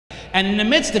And in the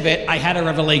midst of it, I had a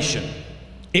revelation.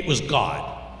 It was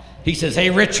God. He says, hey,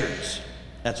 Richards.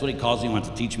 That's what he calls me. He wants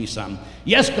to teach me something.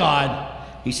 Yes, God.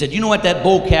 He said, you know what that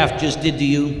bull calf just did to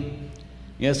you?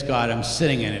 Yes, God, I'm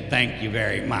sitting in it. Thank you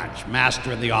very much.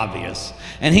 Master of the obvious.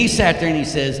 And he sat there and he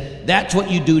says, that's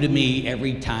what you do to me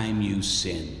every time you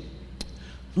sin.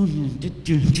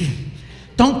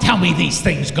 Don't tell me these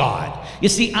things, God. You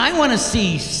see, I want to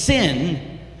see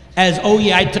sin as, oh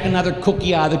yeah, I took another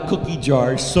cookie out of the cookie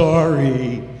jar.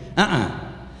 Sorry.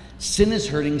 Sin is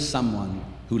hurting someone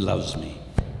who loves me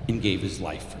and gave his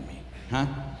life for me.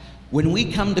 When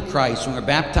we come to Christ, when we're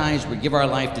baptized, we give our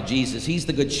life to Jesus, he's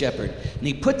the good shepherd. And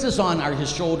he puts us on his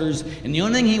shoulders, and the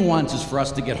only thing he wants is for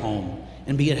us to get home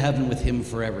and be in heaven with him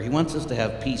forever. He wants us to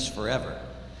have peace forever.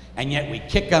 And yet we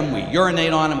kick him, we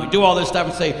urinate on him, we do all this stuff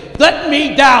and say, let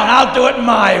me down, I'll do it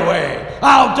my way.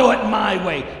 I'll do it my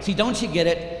way. See, don't you get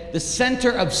it? The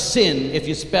center of sin, if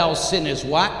you spell sin, is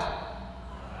what?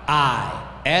 I.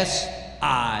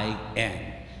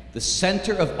 S-I-N. The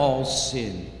center of all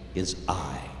sin is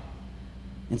I.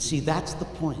 And see, that's the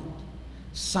point.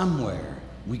 Somewhere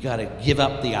we got to give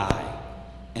up the I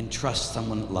and trust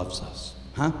someone that loves us.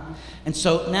 And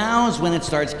so now is when it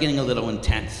starts getting a little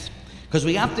intense, because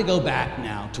we have to go back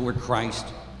now to where Christ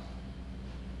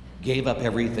gave up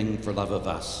everything for love of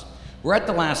us. We're at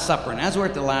the Last Supper, and as we're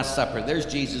at the Last Supper, there's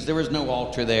Jesus. There was no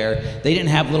altar there. They didn't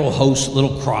have little hosts,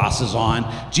 little crosses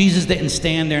on. Jesus didn't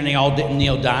stand there, and they all didn't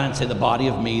kneel down and say, the body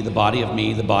of me, the body of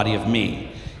me, the body of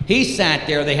me. He sat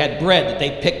there. They had bread that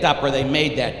they picked up or they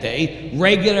made that day,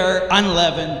 regular,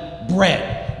 unleavened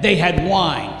bread. They had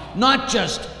wine, not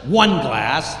just one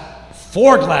glass,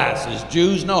 4 glasses.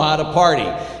 Jews know how to party.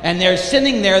 And they're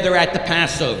sitting there, they're at the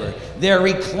Passover. They're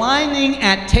reclining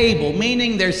at table,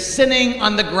 meaning they're sitting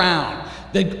on the ground.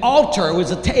 The altar was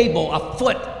a table a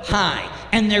foot high,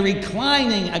 and they're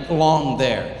reclining along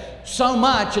there. So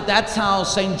much that that's how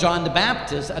St. John the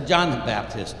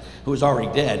Baptist, who was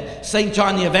already dead, St.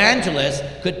 John the Evangelist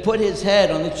could put his head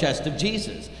on the chest of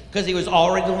Jesus, because he was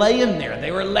already laying there.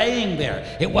 They were laying there.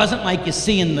 It wasn't like you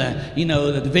see in the,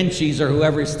 the Da Vinci's or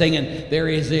whoever's thing, and there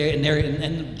he is there,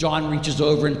 and John reaches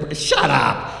over and, shut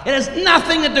up. It has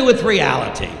nothing to do with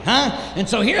reality, And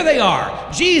so here they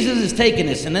are. Jesus is taking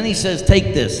this, and then he says,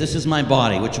 take this. This is my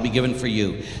body, which will be given for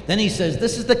you. Then he says,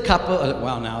 this is the cup of,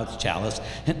 well, now it's chalice.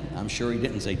 I'm sure he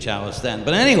didn't say chalice then.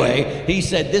 But anyway, he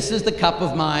said, this is the cup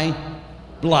of my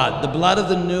blood, the blood of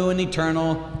the new and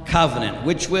eternal covenant,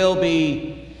 which will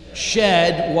be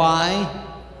shed, why?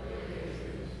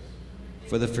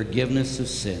 For the forgiveness of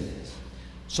sins.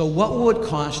 So what would it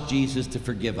cost Jesus to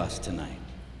forgive us tonight?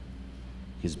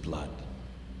 His blood,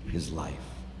 his life.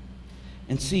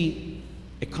 And see,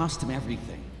 it cost him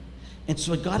everything. And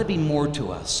so it got to be more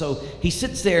to us. So he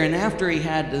sits there, and after he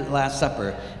had the Last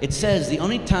Supper, it says the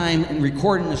only time, and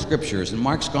recorded in the scriptures, in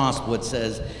Mark's gospel, it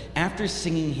says, after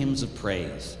singing hymns of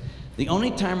praise, the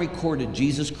only time recorded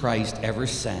Jesus Christ ever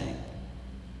sang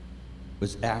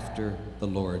was after the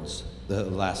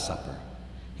Last Supper.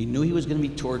 He knew he was going to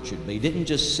be tortured, but he didn't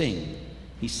just sing.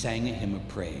 He sang a hymn of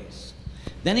praise.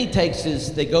 Then he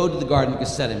they go to the Garden of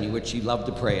Gethsemane, which he loved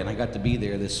to pray, and I got to be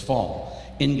there this fall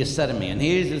in Gethsemane. And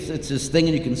it's this thing,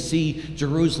 and you can see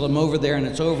Jerusalem over there, and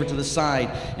it's over to the side,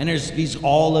 and there's these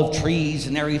olive trees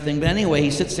and everything. But anyway,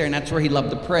 he sits there, and that's where he loved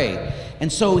to pray.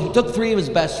 And so he took 3 of his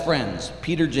best friends,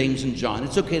 Peter, James, and John.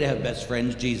 It's okay to have best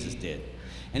friends. Jesus did.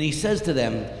 And he says to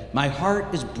them, my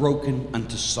heart is broken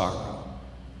unto sorrow.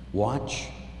 Watch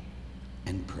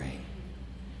and pray.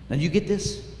 Now, do you get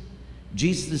this?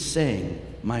 Jesus is saying,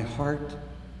 my heart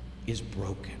is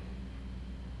broken.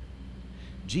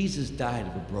 Jesus died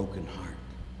of a broken heart.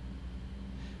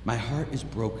 My heart is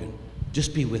broken.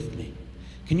 Just be with me.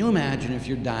 Can you imagine if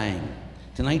you're dying?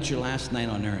 Tonight's your last night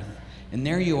on earth. And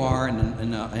there you are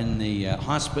in the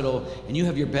hospital, and you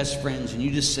have your best friends, and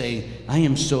you just say, I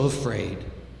am so afraid.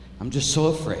 I'm just so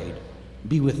afraid.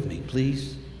 Be with me,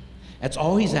 please. That's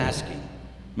all he's asking.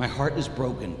 My heart is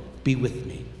broken. Be with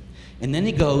me. And then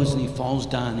he goes and he falls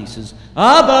down and he says,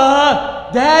 Abba,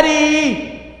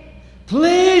 Daddy,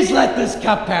 please let this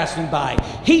cup pass me by.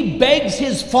 He begs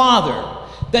his father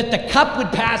that the cup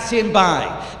would pass him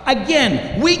by.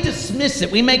 Again, we dismiss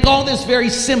it. We make all this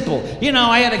very simple.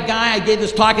 I had a guy, I gave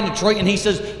this talk in Detroit, and he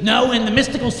says, no, in the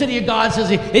mystical city of God, says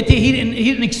he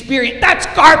didn't experience. That's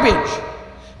garbage.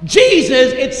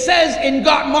 Jesus, it says in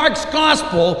Mark's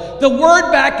gospel, the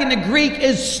word back in the Greek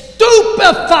is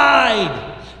stupefied.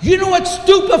 You know what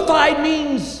stupefied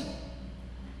means?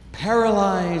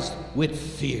 Paralyzed with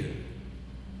fear.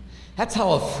 That's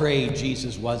how afraid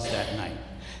Jesus was that night.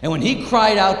 And when he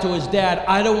cried out to his dad,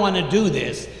 I don't want to do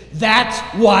this, that's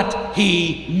what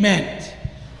he meant.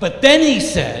 But then he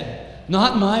said,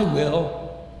 not my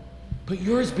will, but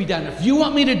yours be done. If you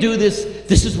want me to do this,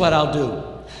 this is what I'll do.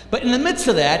 But in the midst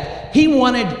of that, he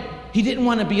didn't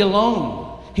want to be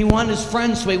alone. He wanted his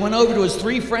friends, so he went over to his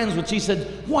 3 friends, which he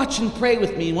said, watch and pray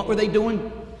with me. And what were they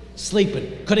doing?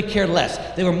 Sleeping. Could have cared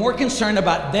less. They were more concerned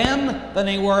about them than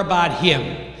they were about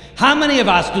him. How many of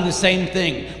us do the same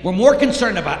thing? We're more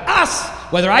concerned about us,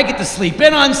 whether I get to sleep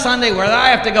in on Sunday, whether I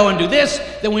have to go and do this,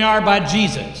 than we are about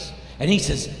Jesus. And he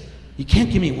says, you can't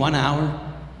give me 1 hour?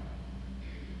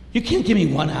 You can't give me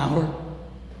 1 hour?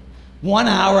 1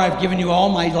 hour, I've given you all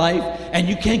my life, and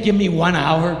you can't give me 1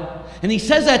 hour? And he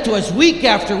says that to us week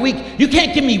after week. You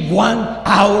can't give me 1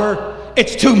 hour?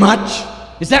 It's too much.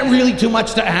 Is that really too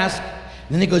much to ask?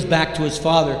 And then he goes back to his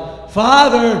father.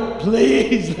 Father,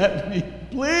 please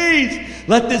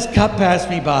let this cup pass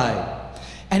me by.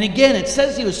 And again, it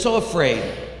says he was so afraid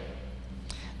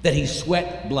that he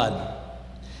sweat blood.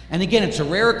 And again, it's a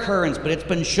rare occurrence, but it's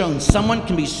been shown someone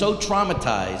can be so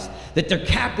traumatized that their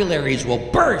capillaries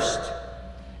will burst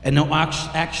and they'll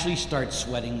actually start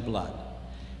sweating blood.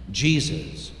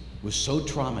 Jesus was so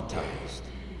traumatized,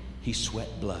 he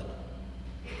sweat blood.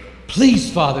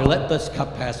 Please, Father, let this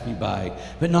cup pass me by,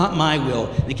 but not my will.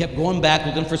 And he kept going back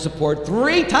looking for support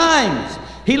 3 times.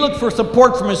 He looked for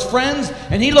support from his friends,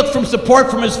 and he looked for support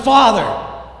from his father.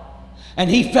 And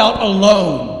he felt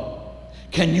alone.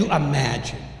 Can you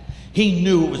imagine? He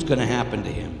knew it was going to happen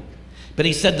to him. But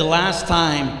he said the last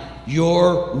time,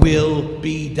 your will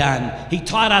be done. He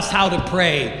taught us how to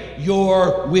pray.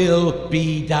 Your will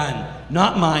be done.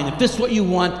 Not mine. If this is what you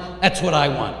want, that's what I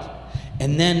want.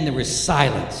 And then there was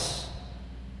silence,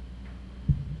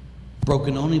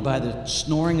 broken only by the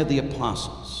snoring of the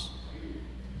apostles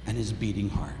and his beating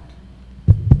heart.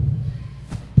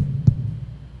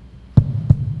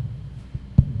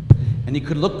 And he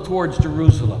could look towards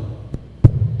Jerusalem.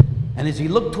 And as he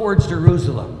looked towards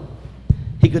Jerusalem,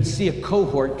 he could see a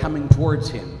cohort coming towards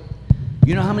him.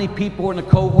 You know how many people were in a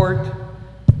cohort?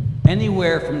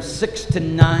 Anywhere from 600 to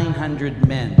 900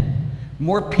 men.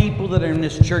 More people that are in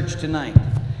this church tonight.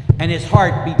 And his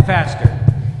heart beat faster.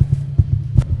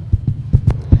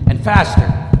 And faster.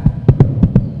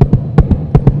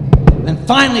 Then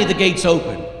finally the gates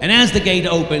open. And as the gate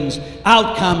opens,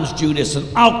 out comes Judas and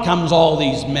out comes all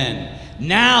these men.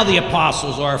 Now the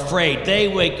apostles are afraid. They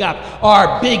wake up.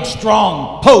 Our big,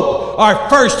 strong Pope, our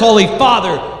first Holy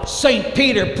Father, St.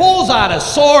 Peter, pulls out a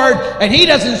sword, and he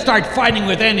doesn't start fighting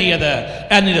with any of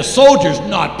the soldiers,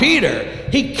 not Peter.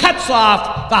 He cuts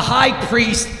off the high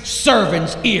priest's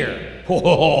servant's ear.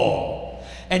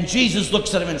 And Jesus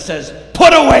looks at him and says,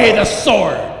 put away the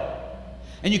sword.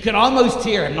 And you can almost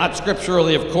hear him, not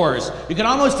scripturally, of course, you can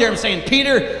almost hear him saying,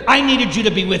 Peter, I needed you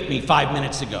to be with me 5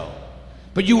 minutes ago.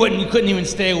 But you couldn't even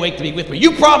stay awake to be with me.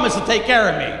 You promised to take care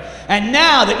of me. And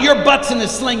now that your butt's in the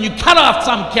sling, you cut off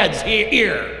some kid's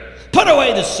ear. Put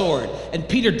away the sword. And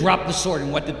Peter dropped the sword,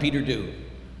 and what did Peter do?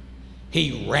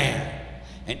 He ran.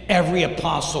 And every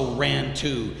apostle ran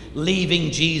too,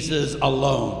 leaving Jesus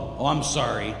alone. Oh, I'm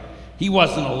sorry. He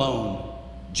wasn't alone.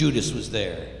 Judas was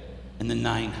there, and the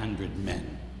 900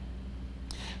 men.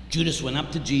 Judas went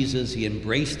up to Jesus, he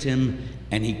embraced him,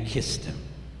 and he kissed him.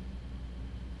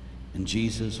 And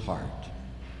Jesus' heart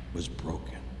was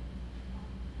broken.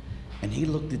 And he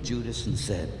looked at Judas and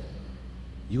said,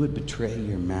 you would betray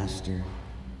your master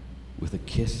with a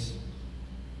kiss?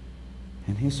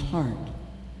 And his heart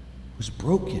was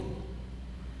broken.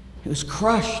 It was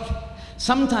crushed.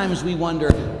 Sometimes we wonder,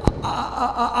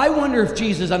 I wonder if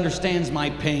Jesus understands my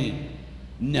pain.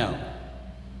 No.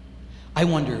 I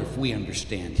wonder if we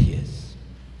understand his.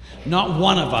 Not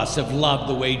one of us have loved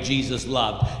the way Jesus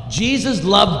loved. Jesus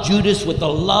loved Judas with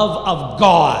the love of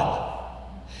God.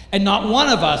 And not one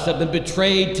of us have been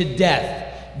betrayed to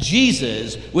death.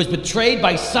 Jesus was betrayed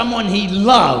by someone he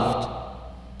loved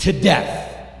to death.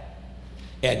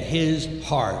 And his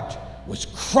heart was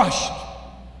crushed.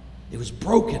 It was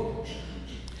broken.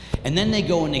 And then they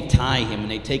go and they tie him and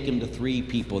they take him to 3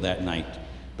 people that night.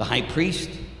 The high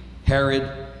priest,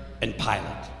 Herod, and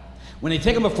Pilate. When they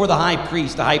take him before the high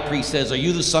priest says, are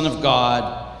you the Son of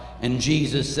God? And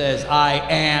Jesus says, I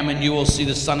am, and you will see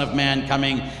the Son of Man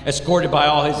coming, escorted by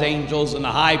all his angels. And the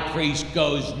high priest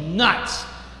goes nuts.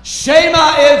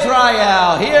 Shema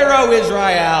Israel, hear, O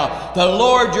Israel, the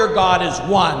Lord your God is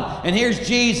one. And here's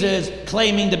Jesus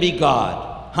claiming to be God.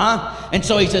 And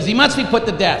so he says, he must be put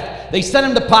to death. They sent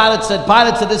him to Pilate said,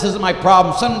 this isn't my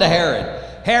problem. Send him to Herod.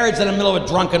 Herod's in the middle of a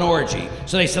drunken orgy.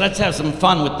 So they said, let's have some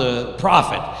fun with the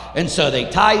prophet. And so they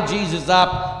tied Jesus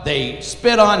up, they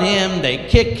spit on him, they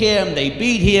kick him, they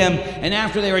beat him. And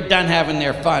after they were done having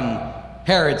their fun,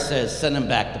 Herod says, send him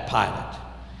back to Pilate.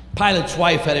 Pilate's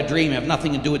wife had a dream, have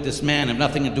nothing to do with this man, have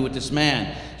nothing to do with this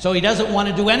man. So he doesn't want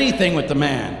to do anything with the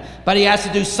man, but he has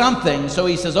to do something, so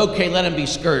he says, okay, let him be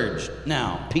scourged.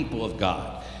 Now, people of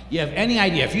God, you have any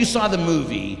idea, if you saw the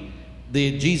movie,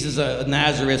 the Jesus of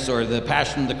Nazareth or the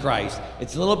Passion of the Christ,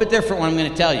 it's a little bit different what I'm going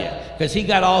to tell you, because he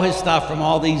got all his stuff from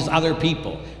all these other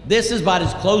people. This is about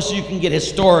as close as you can get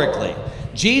historically.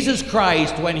 Jesus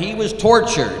Christ, when he was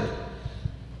tortured,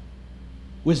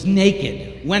 was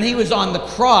naked. When he was on the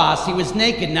cross, he was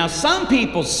naked. Now, some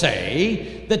people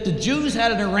say that the Jews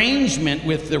had an arrangement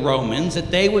with the Romans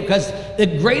that they would, because the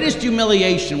greatest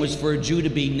humiliation was for a Jew to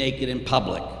be naked in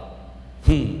public.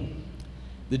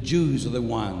 The Jews are the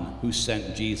one who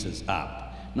sent Jesus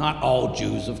up. Not all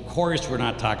Jews. Of course, we're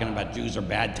not talking about Jews are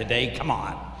bad today. Come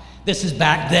on. This is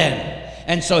back then.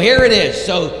 And so here it is.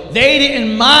 So they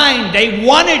didn't mind. They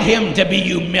wanted him to be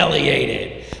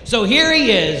humiliated. So here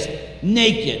he is,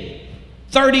 naked,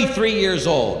 33 years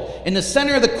old. In the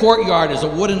center of the courtyard is a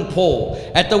wooden pole.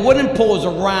 At the wooden pole is a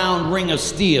round ring of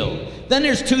steel. Then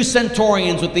there's two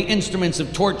centurions with the instruments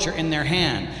of torture in their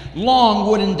hand. Long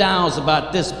wooden dowels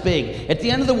about this big. At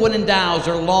the end of the wooden dowels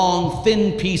are long,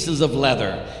 thin pieces of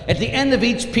leather. At the end of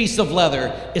each piece of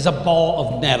leather is a ball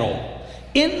of metal.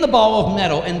 In the ball of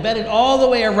metal, embedded all the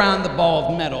way around the ball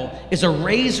of metal, is a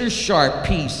razor-sharp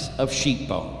piece of sheep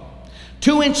bone.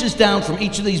 2 inches down from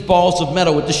each of these balls of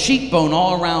metal with the sheep bone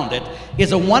all around it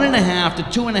is a 1.5 to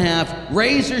 2.5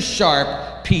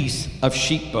 razor-sharp piece of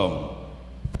sheep bone.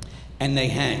 And they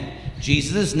hang.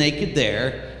 Jesus is naked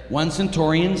there, one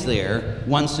centurion's there,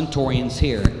 one centurion's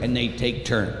here, and they take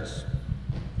turns.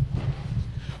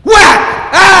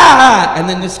 Whack! Ah! And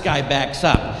then this guy backs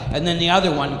up, and then the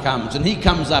other one comes, and he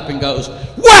comes up and goes,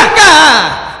 whack!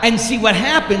 Ah! And see, what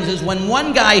happens is when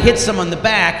one guy hits him on the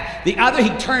back, the other, he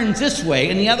turns this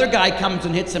way, and the other guy comes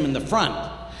and hits him in the front.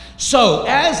 So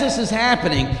as this is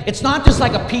happening, it's not just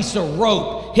like a piece of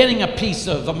rope hitting a piece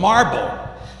of a marble.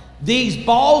 These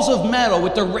balls of metal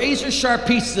with the razor-sharp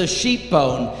pieces of sheep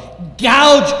bone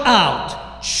gouge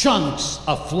out chunks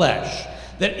of flesh.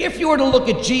 That if you were to look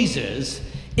at Jesus,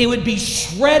 it would be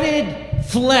shredded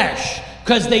flesh,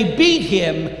 because they beat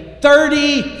him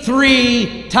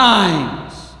 33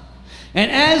 times.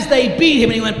 And as they beat him,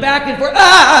 and he went back and forth,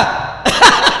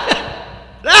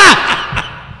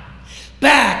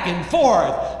 back and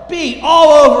forth, beat all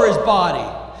over his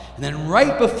body. And then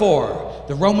right before,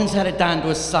 the Romans had it down to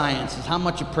a science as how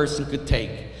much a person could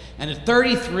take. And at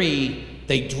 33,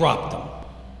 they dropped him.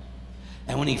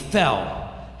 And when he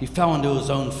fell into his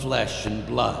own flesh and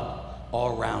blood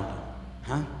all around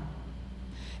him.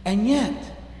 And yet,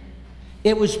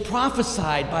 it was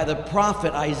prophesied by the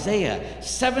prophet Isaiah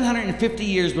 750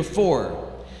 years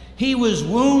before. He was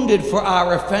wounded for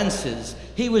our offenses.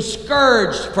 He was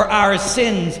scourged for our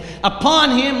sins.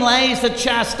 Upon him lays the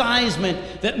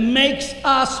chastisement that makes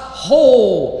us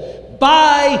whole.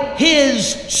 By his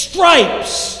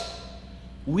stripes,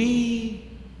 we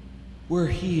were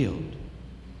healed.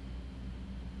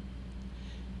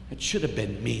 It should have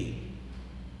been me.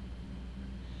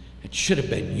 It should have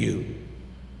been you.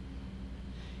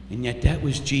 And yet that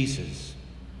was Jesus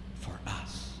for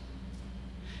us.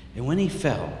 And when he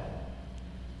fell,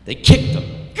 they kicked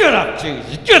him. Get up,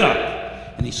 Jesus, get up.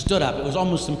 And he stood up. It was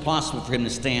almost impossible for him to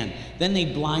stand. Then they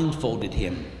blindfolded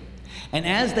him. And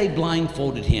as they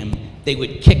blindfolded him, they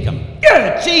would kick him.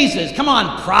 Yeah, Jesus, come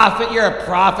on, prophet, you're a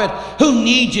prophet. Who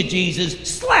needs you, Jesus?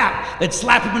 Slap. They'd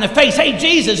slap him in the face. Hey,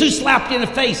 Jesus, who slapped you in the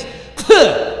face?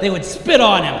 They would spit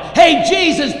on him. Hey,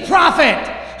 Jesus, prophet,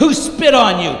 who spit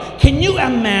on you? Can you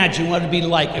imagine what it'd be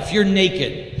like if you're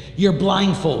naked, you're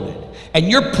blindfolded, and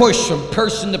you're pushed from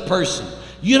person to person?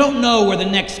 You don't know where the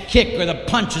next kick or the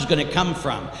punch is going to come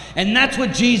from. And that's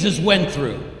what Jesus went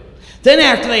through. Then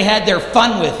after they had their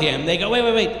fun with him, they go,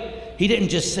 wait. He didn't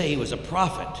just say he was a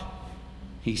prophet.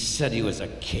 He said he was a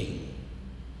king.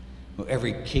 Well,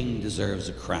 every king deserves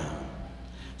a crown.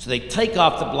 So they take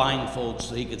off the blindfold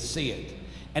so he could see it.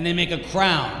 And they make a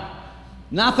crown.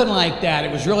 Nothing like that.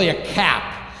 It was really a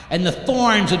cap. And the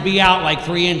thorns would be out like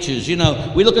 3 inches. You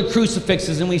know, we look at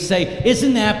crucifixes and we say,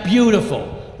 isn't that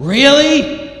beautiful?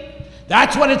 Really?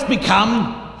 That's what it's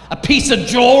become? A piece of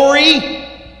jewelry?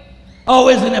 Oh,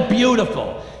 isn't it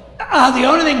beautiful? The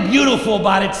only thing beautiful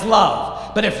about it's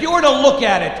love. But if you were to look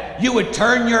at it, you would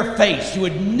turn your face. You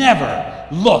would never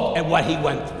look at what he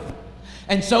went through.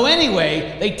 And so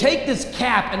anyway, they take this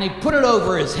cap and they put it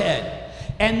over his head.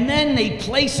 And then they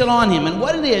place it on him. And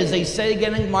what it is, they say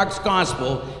again in Mark's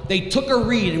gospel, they took a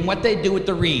reed, and what they do with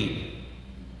the reed,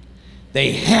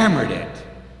 they hammered it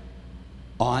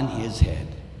on his head.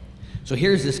 So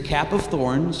here's this cap of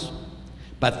thorns,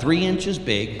 about 3 inches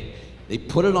big. They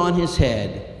put it on his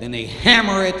head, then they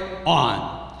hammer it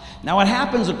on. Now what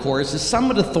happens, of course, is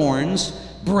some of the thorns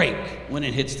break when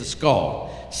it hits the skull.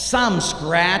 Some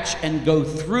scratch and go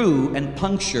through and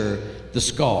puncture the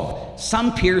skull.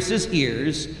 Some pierce his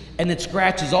ears, and it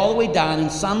scratches all the way down, and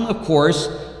some, of course,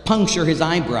 puncture his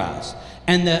eyebrows.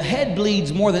 And the head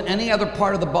bleeds more than any other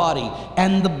part of the body,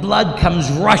 and the blood comes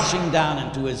rushing down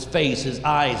into his face, his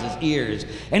eyes, his ears.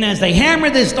 And as they hammer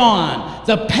this on,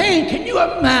 the pain, can you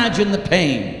imagine the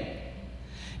pain?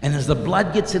 And as the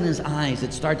blood gets in his eyes,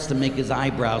 it starts to make his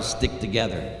eyebrows stick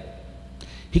together.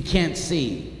 He can't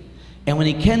see. And when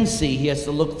he can see, he has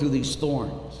to look through these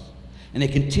thorns. And they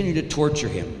continue to torture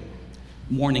him.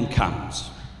 Morning comes.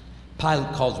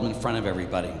 Pilate calls him in front of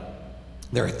everybody.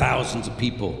 There are thousands of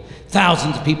people.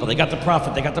 Thousands of people. They got the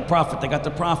prophet, they got the prophet, they got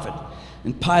the prophet.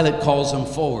 And Pilate calls him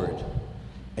forward.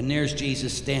 And there's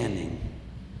Jesus standing.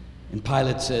 And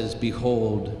Pilate says,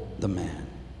 "Behold the man."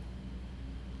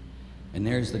 And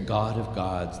there's the God of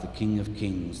gods, the King of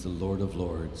kings, the Lord of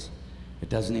lords. It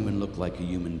doesn't even look like a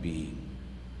human being.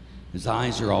 His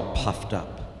eyes are all puffed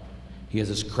up. He has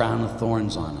this crown of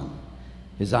thorns on him.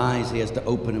 His eyes, he has to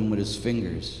open them with his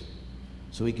fingers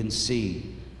so he can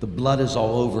see. The blood is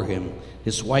all over him.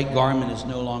 His white garment is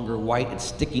no longer white. It's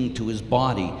sticking to his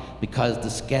body because the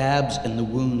scabs and the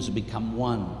wounds have become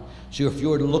one. So if you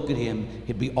were to look at him,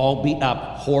 he'd be all beat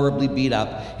up, horribly beat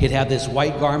up. He'd have this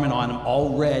white garment on him,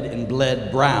 all red and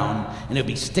bled brown, and it'd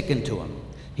be sticking to him.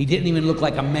 He didn't even look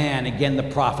like a man. Again, the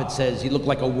prophet says he looked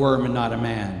like a worm and not a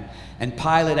man. And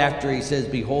Pilate, after he says,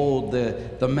 "Behold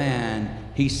the man,"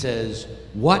 he says,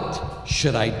 "What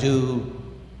should I do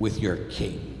with your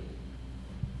king?"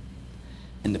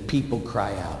 And the people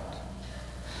cry out,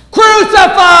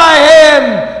 "Crucify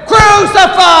him!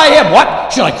 Crucify him!"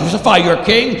 "What? Should I crucify your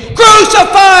king?"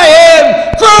 "Crucify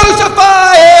him!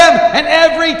 Crucify him!" And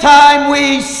every time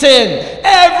we sin,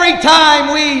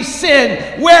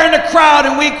 we're in the crowd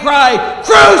and we cry,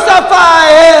 "Crucify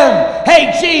him!"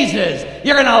 Hey, Jesus,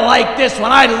 you're going to like this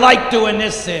one. I like doing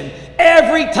this sin.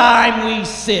 Every time we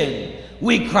sin,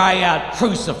 we cry out,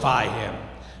 "Crucify him."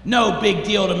 No big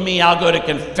deal to me. I'll go to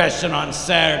confession on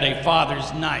Saturday.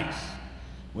 Father's nice.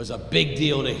 Was a big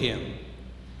deal to him.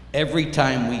 Every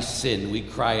time we sin, we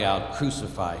cry out,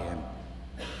 "Crucify him."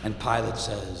 And Pilate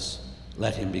says,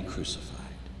 "Let him be crucified."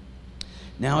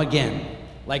 Now again,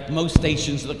 like most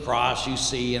Stations of the Cross you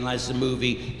see, and as the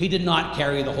movie, he did not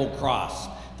carry the whole cross.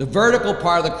 The vertical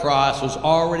part of the cross was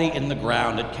already in the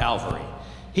ground at Calvary.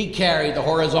 He carried the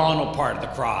horizontal part of the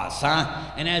cross,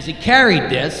 And as he carried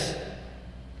this,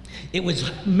 it was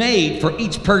made for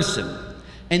each person.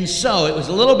 And so it was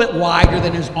a little bit wider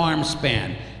than his arm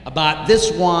span, about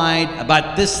this wide,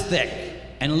 about this thick,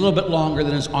 and a little bit longer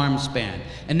than his arm span.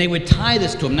 And they would tie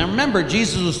this to him. Now remember,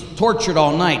 Jesus was tortured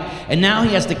all night, and now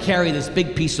he has to carry this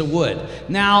big piece of wood.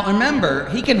 Now remember,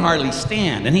 he can hardly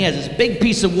stand, and he has this big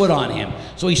piece of wood on him.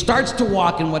 So he starts to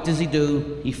walk, and what does he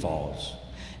do? He falls.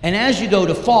 And as you go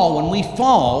to fall, when we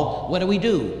fall, what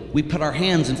do? We put our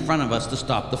hands in front of us to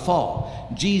stop the fall.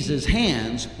 Jesus'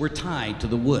 hands were tied to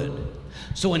the wood.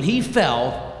 So when he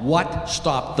fell, what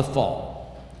stopped the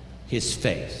fall? His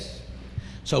face.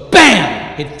 So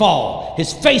bam, he'd fall.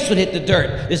 His face would hit the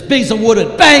dirt. This piece of wood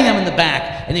would bang him in the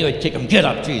back, and they would kick him, "Get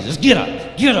up, Jesus, get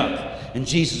up, get up." And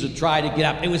Jesus would try to get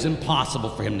up. It was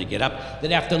impossible for him to get up.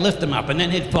 They'd have to lift him up, and then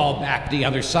he'd fall back the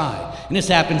other side. And this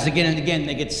happens again and again.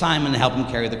 They get Simon to help him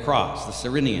carry the cross, the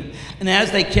Cyrenian. And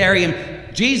as they carry him,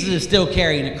 Jesus is still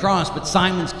carrying the cross, but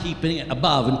Simon's keeping it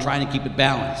above and trying to keep it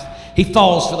balanced. He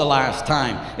falls for the last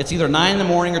time. It's either 9 in the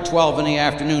morning or 12 in the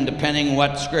afternoon, depending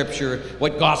what scripture,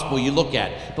 what gospel you look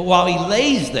at. But while he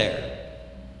lays there,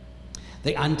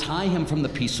 they untie him from the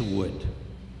piece of wood,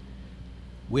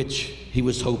 which he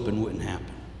was hoping wouldn't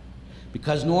happen.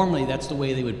 Because normally that's the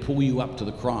way they would pull you up to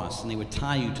the cross, and they would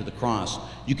tie you to the cross.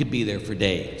 You could be there for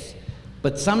days.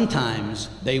 But sometimes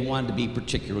they wanted to be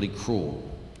particularly cruel.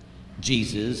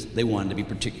 Jesus, they wanted to be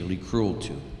particularly cruel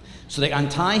to. So they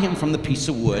untie him from the piece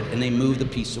of wood, and they move the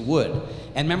piece of wood.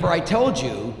 And remember, I told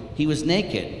you he was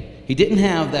naked. He didn't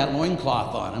have that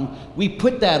loincloth on him. We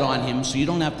put that on him so you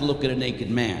don't have to look at a naked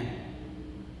man.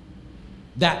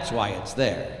 That's why it's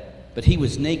there. But he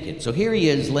was naked. So here he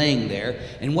is laying there,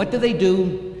 and what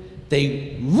do?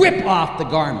 They rip off the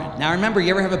garment. Now remember, you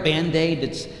ever have a Band-Aid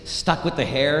that's stuck with the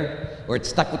hair, or it's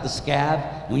stuck with the scab?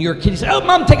 When you're a kid, you say, "Oh,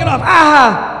 Mom, take it off,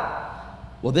 ah!"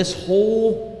 Well, this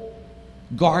whole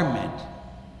garment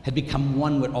had become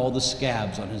one with all the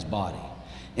scabs on his body.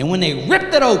 And when they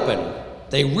ripped it open,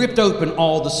 they ripped open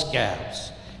all the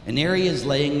scabs. And there he is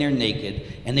laying there naked,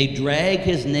 and they drag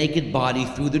his naked body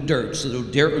through the dirt so the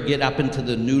dirt would get up into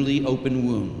the newly opened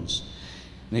wounds.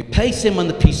 And they place him on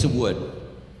the piece of wood.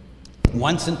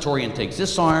 One centurion takes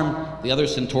this arm, the other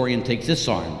centurion takes this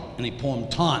arm, and they pull him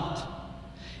taut.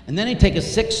 And then they take a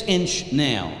 6-inch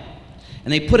nail,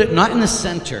 and they put it not in the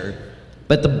center,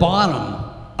 but the bottom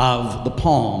of the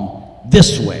palm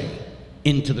this way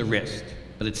into the wrist.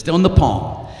 But it's still in the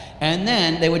palm. And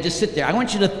then they would just sit there. I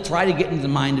want you to try to get into the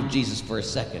mind of Jesus for a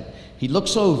second. He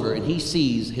looks over and he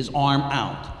sees his arm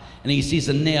out, and he sees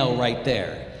a nail right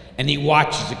there, and he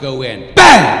watches it go in.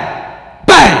 Bang!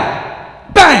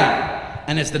 Bang! Bang!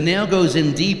 And as the nail goes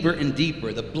in deeper and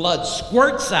deeper, the blood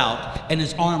squirts out and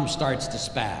his arm starts to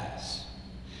spaz.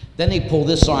 Then they pull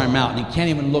this arm out and he can't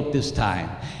even look this time.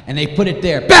 And they put it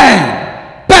there.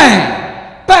 Bang!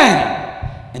 Bang!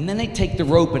 Bang! And then they take the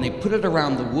rope and they put it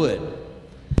around the wood.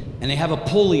 And they have a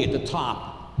pulley at the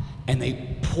top. And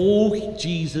they pull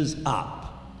Jesus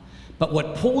up. But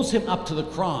what pulls him up to the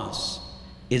cross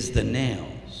is the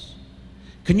nails.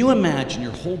 Can you imagine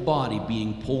your whole body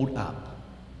being pulled up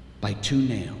by 2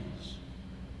 nails?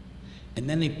 And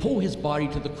then they pull his body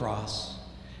to the cross.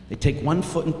 They take one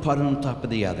foot and put it on top of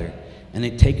the other, and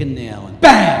they take a nail and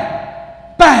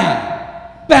bang,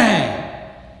 bang, bang.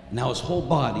 Now his whole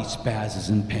body spazzes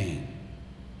in pain.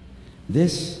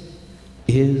 This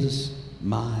is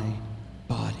my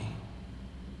body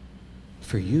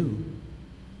for you.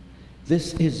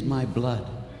 This is my blood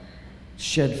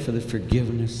shed for the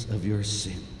forgiveness of your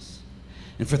sins.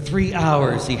 And for 3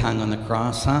 hours he hung on the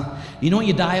cross, huh? You know what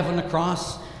you die of on the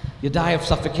cross? You die of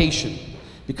suffocation.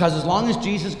 Because as long as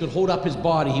Jesus could hold up his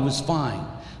body, he was fine.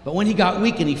 But when he got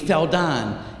weak and he fell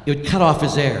down, it would cut off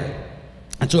his air.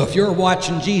 And so if you're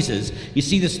watching Jesus, you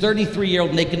see this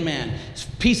 33-year-old naked man,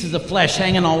 pieces of flesh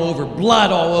hanging all over,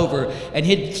 blood all over, and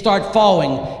he'd start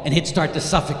falling and he'd start to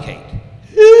suffocate.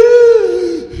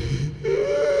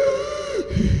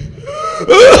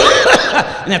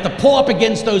 And have to pull up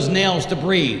against those nails to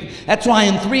breathe. That's why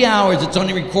in 3 hours it's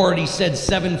only recorded he said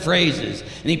 7 phrases.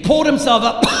 And he pulled himself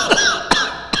up.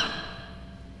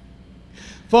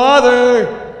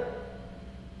 Father,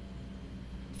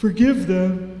 forgive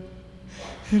them.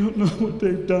 They don't know what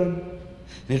they've done.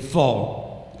 And it'd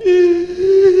fall.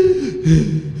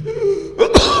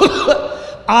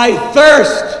 I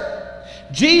thirst.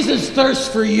 Jesus thirsts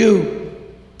for you.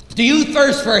 Do you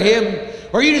thirst for him?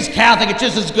 Or are you just Catholic? It's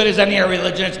just as good as any other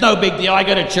religion. It's no big deal. I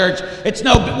go to church. It's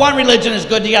no, one religion is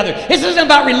good, the other. This isn't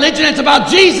about religion. It's about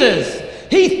Jesus.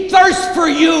 He thirsts for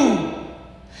you.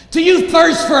 Do you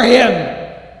thirst for him?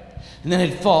 And then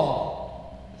it'd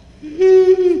fall.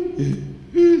 And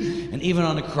even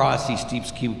on the cross, he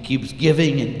keeps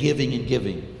giving and giving and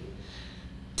giving.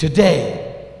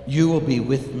 Today, you will be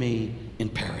with me in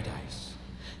paradise.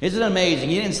 Isn't it amazing?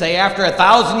 He didn't say, after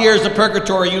 1,000 years of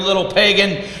purgatory, you little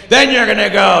pagan, then you're going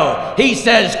to go. He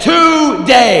says,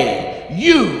 today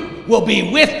you will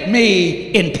be with me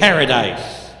in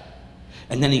paradise.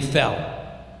 And then he fell.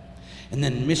 And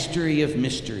then mystery of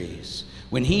mysteries.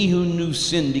 When he who knew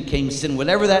sin became sin,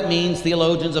 whatever that means,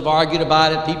 theologians have argued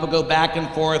about it. People go back and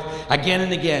forth again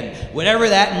and again. Whatever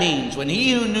that means, when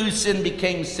he who knew sin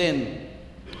became sin,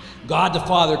 God the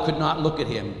Father could not look at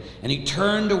him, and he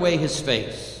turned away his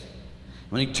face.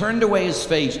 When he turned away his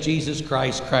face, Jesus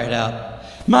Christ cried out,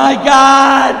 my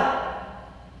God,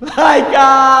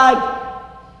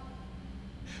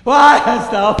 why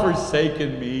hast thou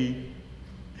forsaken me?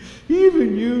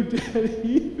 Even you, Daddy,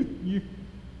 even you.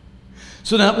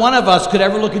 So not one of us could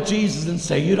ever look at Jesus and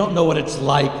say, you don't know what it's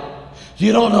like.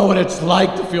 You don't know what it's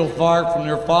like to feel far from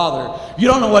your Father. You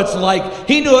don't know what it's like.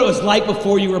 He knew what it was like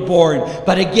before you were born.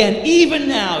 But again, even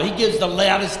now, he gives the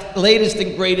latest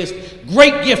and greatest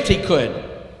great gift he could.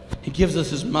 He gives us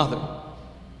his mother.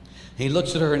 He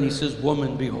looks at her and he says,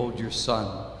 woman, behold your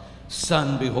son.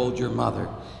 Son, behold your mother.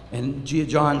 And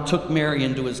John took Mary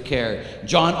into his care.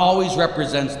 John always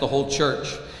represents the whole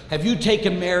church. Have you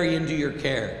taken Mary into your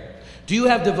care? Do you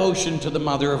have devotion to the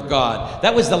Mother of God?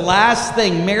 That was the last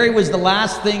thing. Mary was the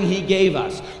last thing he gave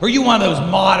us. Or you one of those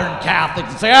modern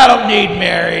Catholics that say, I don't need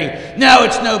Mary. No,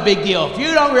 it's no big deal. If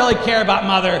you don't really care about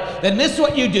Mother, then this is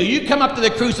what you do. You come up to the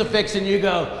crucifix and you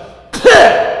go,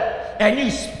 and you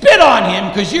spit on him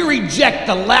because you reject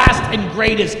the last and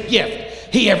greatest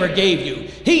gift he ever gave you.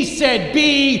 He said,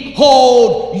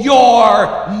 behold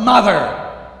your mother.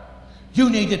 You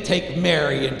need to take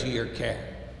Mary into your care.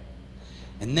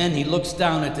 And then he looks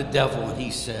down at the devil and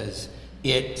he says,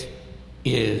 it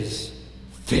is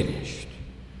finished.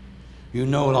 You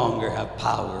no longer have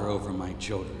power over my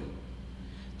children.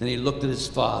 Then he looked at his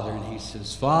Father and he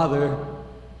says, Father,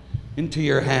 into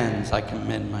your hands I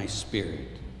commend my spirit.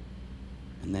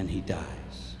 And then he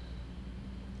dies.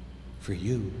 For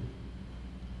you,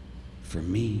 for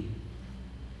me,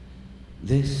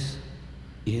 This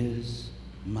is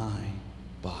my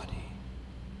body.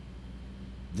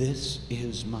 This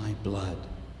is my blood,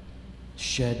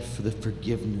 shed for the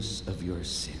forgiveness of your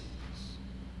sins.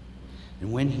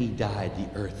 And when he died,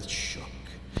 the earth shook.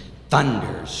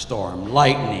 Thunder, storm,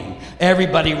 lightning.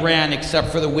 Everybody ran except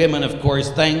for the women, of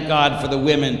course. Thank God for the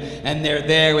women. And they're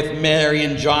there with Mary,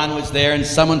 and John was there, and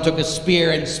someone took a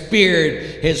spear and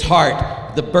speared his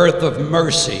heart. The birth of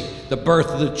mercy, the birth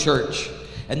of the church.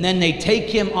 And then they take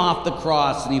him off the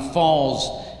cross, and he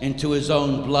falls into his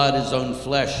own blood, his own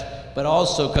flesh. But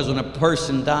also because when a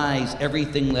person dies,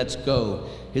 everything lets go.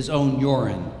 His own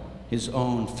urine, his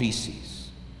own feces.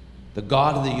 The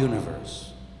God of the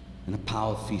universe in a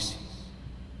pile of feces.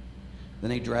 Then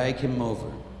they drag him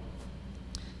over,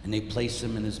 and they place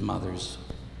him in his mother's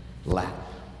lap.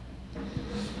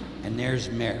 And there's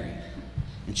Mary,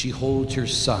 and she holds her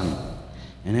son.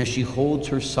 And as she holds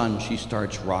her son, she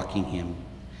starts rocking him,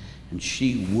 and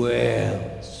she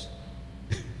wails.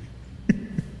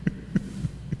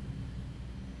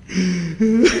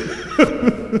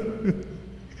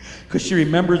 Because she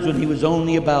remembers when he was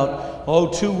only about,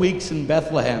 2 weeks in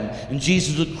Bethlehem, and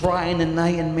Jesus would cry in the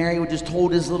night, and Mary would just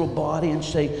hold his little body and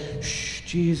say, "Shh,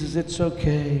 Jesus, it's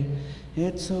okay.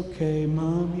 It's okay.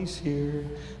 Mommy's here.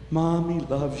 Mommy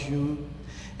loves you."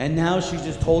 And now she's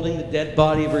just holding the dead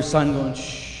body of her son going,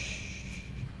 "Shh,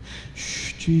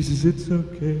 shh, Jesus, it's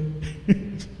okay.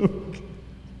 It's okay."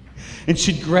 And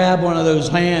she'd grab one of those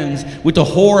hands with the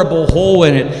horrible hole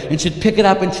in it, and she'd pick it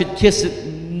up and she'd kiss it.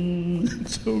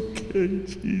 "It's okay,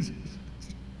 Jesus."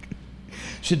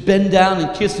 She'd bend down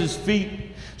and kiss his feet.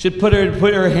 She'd put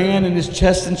her hand in his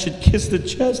chest and she'd kiss the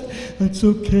chest. "It's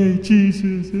okay,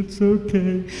 Jesus, it's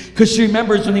okay." Because she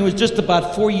remembers when he was just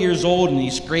about 4 years old and he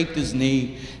scraped his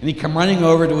knee. And he come running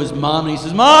over to his mom and he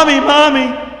says, "Mommy,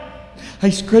 Mommy, I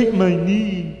scraped my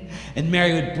knee." And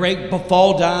Mary would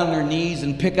fall down on her knees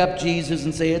and pick up Jesus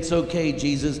and say, "It's okay,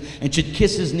 Jesus." And she'd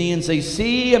kiss his knee and say,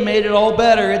 "See, I made it all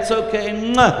better. It's okay.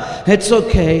 Mwah. It's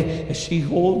okay." As she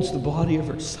holds the body of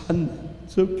her son,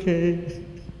 "It's okay. It's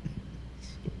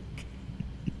okay."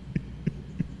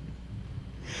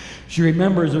 She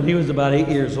remembers when he was about 8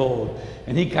 years old,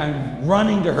 and he came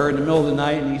running to her in the middle of the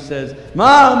night, and he says,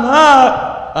 "Mom,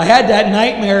 I had that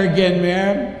nightmare again,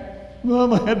 man.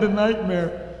 Mom, I had the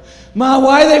nightmare. Ma,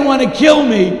 why they want to kill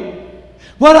me?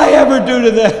 What'd I ever do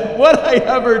to them? What'd I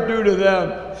ever do to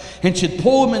them?" And she'd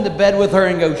pull him into bed with her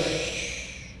and go,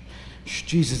 "Shh, shh,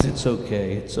 Jesus, it's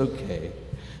okay, it's okay.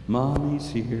 Mommy's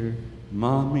here.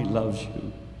 Mommy loves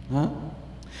you." Huh?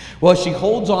 Well, she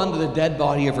holds on to the dead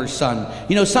body of her son.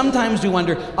 You know, sometimes we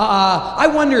wonder, I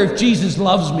wonder if Jesus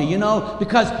loves me,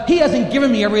 because he hasn't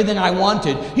given me everything I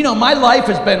wanted. My life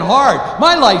has been hard.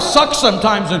 My life sucks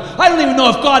sometimes, and I don't even know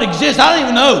if God exists. I don't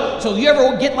even know. So you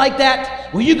ever get like that?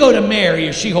 Well, you go to Mary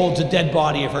as she holds the dead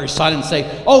body of her son and say,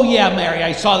 "Oh yeah, Mary,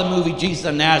 I saw the movie Jesus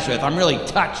of Nazareth. I'm really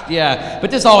touched, yeah.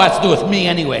 But this all has to do with me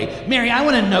anyway. Mary, I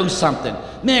want to know something.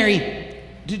 Mary,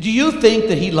 do you think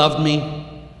that he loved me?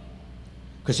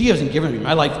 Because he hasn't given me.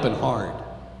 My life's been hard.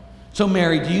 So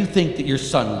Mary, do you think that your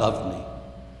son loved me?"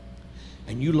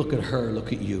 And you look at her,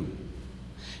 look at you,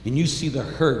 and you see the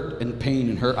hurt and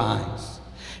pain in her eyes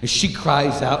as she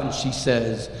cries out and she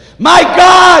says, "My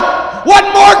God, what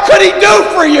more could he do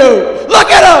for you? Look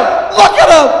at him! Look at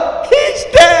him! He's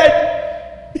dead!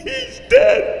 He's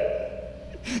dead!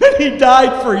 And he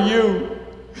died for you.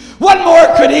 What more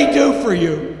could he do for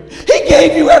you? He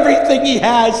gave you everything he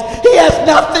has. He has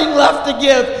nothing left to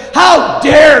give. How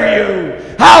dare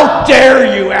you? How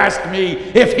dare you ask me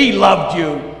if he loved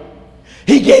you?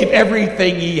 He gave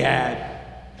everything he had.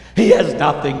 He has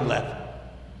nothing left.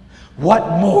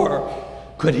 What more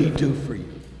could he do for you?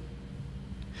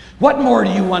 What more do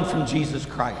you want from Jesus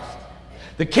Christ?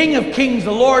 The King of Kings,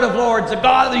 the Lord of Lords, the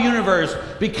God of the universe,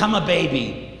 become a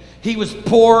baby. He was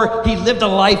poor. He lived a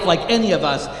life like any of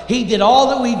us. He did all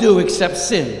that we do except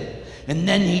sin. And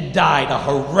then he died a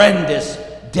horrendous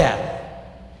death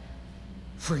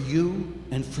for you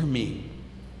and for me,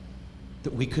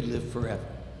 that we could live forever.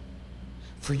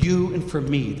 For you and for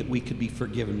me, that we could be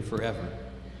forgiven forever.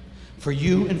 For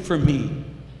you and for me,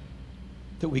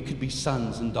 that we could be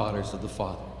sons and daughters of the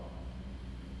Father.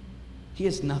 He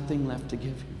has nothing left to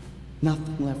give you.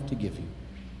 Nothing left to give you.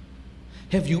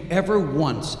 Have you ever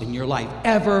once in your life,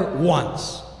 ever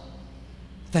once,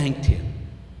 thanked him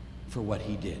for what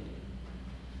he did?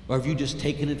 Or have you just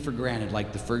taken it for granted,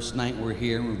 like the first night we're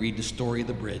here and we read the story of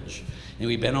the bridge, and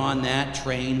we've been on that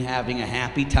train having a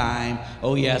happy time.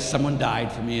 Oh yes, someone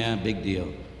died for me, yeah, big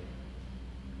deal.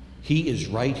 He is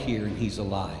right here and he's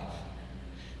alive.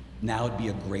 Now would be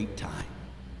a great time.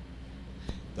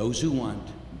 Those who want,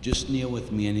 just kneel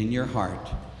with me, and in your heart,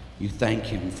 you thank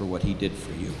him for what he did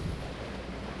for you.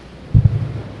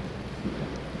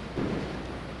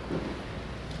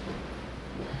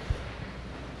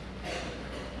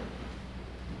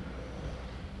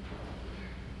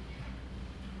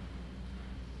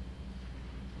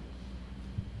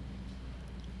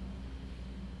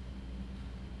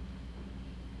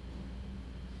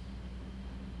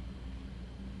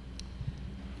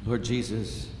 Lord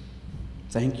Jesus,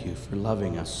 thank you for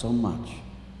loving us so much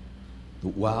that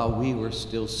while we were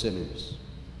still sinners,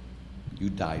 you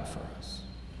died for us.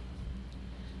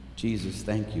 Jesus,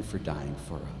 thank you for dying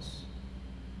for us.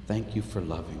 Thank you for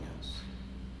loving us.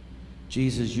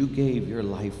 Jesus, you gave your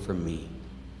life for me.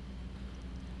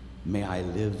 May I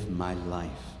live my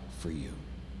life for you.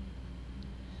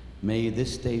 May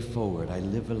this day forward I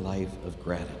live a life of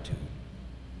gratitude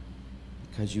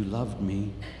because you loved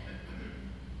me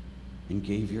and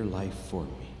gave your life for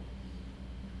me.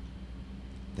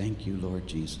 Thank you, Lord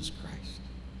Jesus Christ.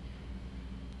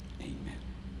 Amen.